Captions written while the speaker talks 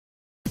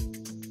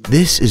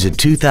This is a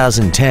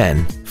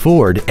 2010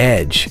 Ford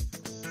Edge.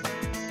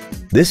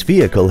 This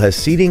vehicle has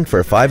seating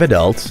for 5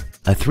 adults,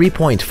 a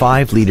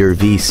 3.5-liter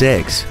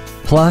V6.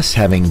 Plus,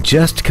 having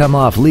just come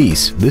off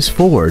lease, this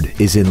Ford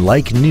is in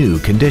like-new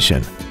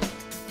condition.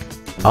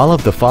 All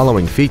of the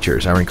following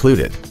features are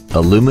included: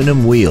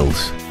 aluminum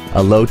wheels,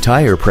 a low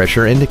tire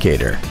pressure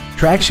indicator,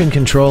 traction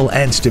control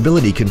and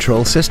stability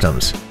control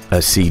systems,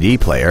 a CD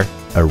player,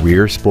 a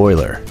rear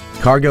spoiler,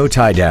 cargo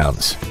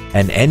tie-downs,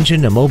 an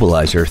engine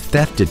immobilizer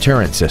theft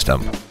deterrent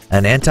system,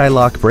 an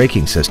anti-lock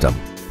braking system,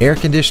 air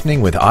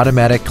conditioning with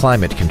automatic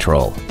climate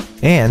control,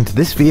 and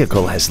this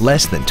vehicle has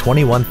less than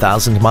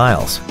 21,000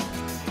 miles.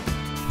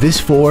 This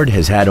Ford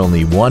has had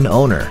only one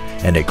owner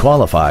and it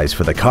qualifies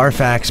for the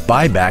Carfax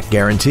buyback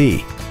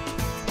guarantee.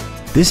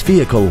 This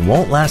vehicle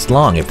won't last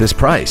long at this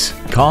price.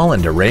 Call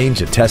and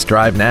arrange a test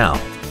drive now.